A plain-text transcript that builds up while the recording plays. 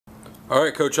All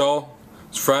right, Coach All.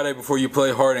 It's Friday before you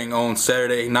play Harding on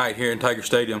Saturday night here in Tiger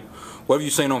Stadium. What have you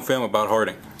seen on film about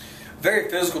Harding? Very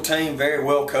physical team, very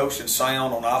well coached and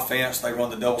sound on offense. They run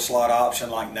the double slot option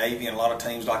like Navy and a lot of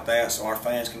teams like that, so our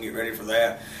fans can get ready for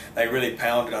that. They really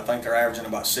pounded. I think they're averaging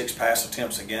about 6 pass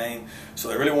attempts a game. So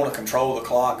they really want to control the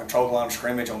clock, control the line of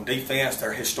scrimmage. On defense,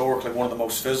 they're historically one of the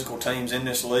most physical teams in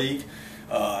this league,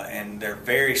 and they're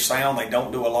very sound. They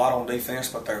don't do a lot on defense,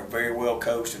 but they're very well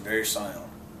coached and very sound.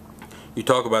 You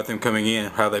talk about them coming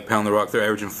in, how they pound the rock. They're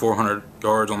averaging 400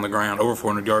 yards on the ground, over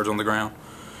 400 yards on the ground.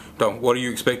 What do you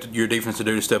expect your defense to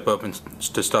do to step up and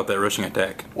to stop that rushing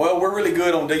attack? Well, we're really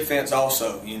good on defense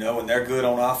also, and they're good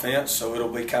on offense, so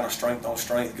it'll be kind of strength on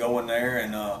strength going there.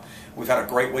 And we've had a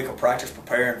great week of practice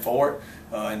preparing for it.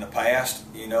 In the past,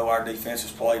 our defense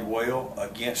has played well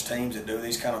against teams that do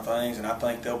these kind of things, and I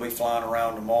think they'll be flying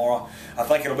around tomorrow. I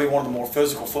think it'll be one of the more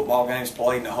physical football games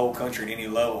played in the whole country at any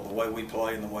level, the way we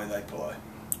play and the way they play.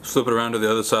 Flip it around to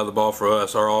the other side of the ball for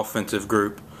us, our offensive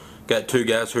group. Got 2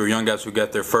 guys who are young guys who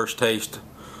got their first taste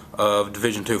of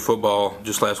Division II football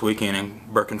just last weekend in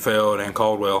Birkenfeld and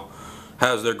Caldwell.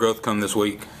 How's their growth come this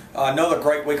week? Another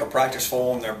great week of practice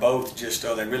for them. They're both just,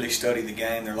 they really study the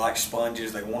game. They're like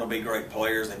sponges. They want to be great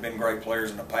players. They've been great players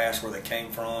in the past where they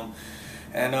came from.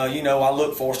 And, I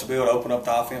look for us to be able to open up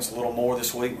the offense a little more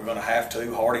this week. We're going to have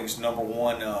to. Harding's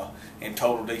 #1 in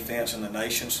total defense in the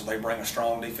nation, so they bring a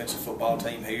strong defensive football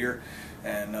team here.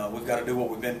 And we've got to do what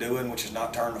we've been doing, which is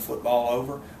not turn the football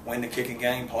over, win the kicking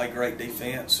game, play great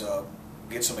defense,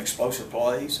 get some explosive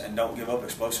plays, and don't give up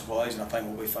explosive plays, and I think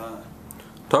we'll be fine.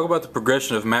 Talk about the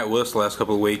progression of Matt Willis the last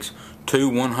couple of weeks.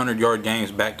 2 100-yard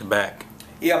games back-to-back.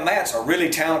 Yeah, Matt's a really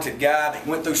talented guy. He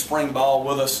went through spring ball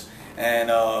with us and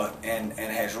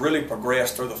has really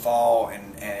progressed through the fall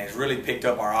and has really picked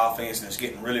up our offense and is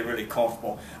getting really, really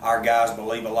comfortable. Our guys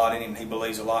believe a lot in him. He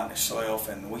believes a lot in himself,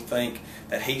 and we think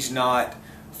that he's not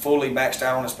fully maxed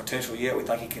out on his potential yet. We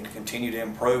think he can continue to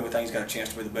improve. We think he's got a chance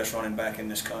to be the best running back in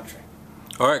this country.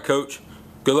 All right, Coach.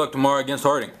 Good luck tomorrow against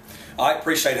Harding. I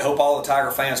appreciate it. Hope all the Tiger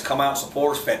fans come out and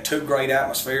support us. We've had 2 great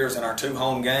atmospheres in our 2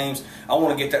 home games. I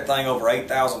want to get that thing over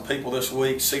 8,000 people this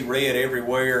week, see red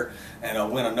everywhere,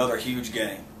 and win another huge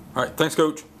game. All right. Thanks,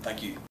 Coach. Thank you.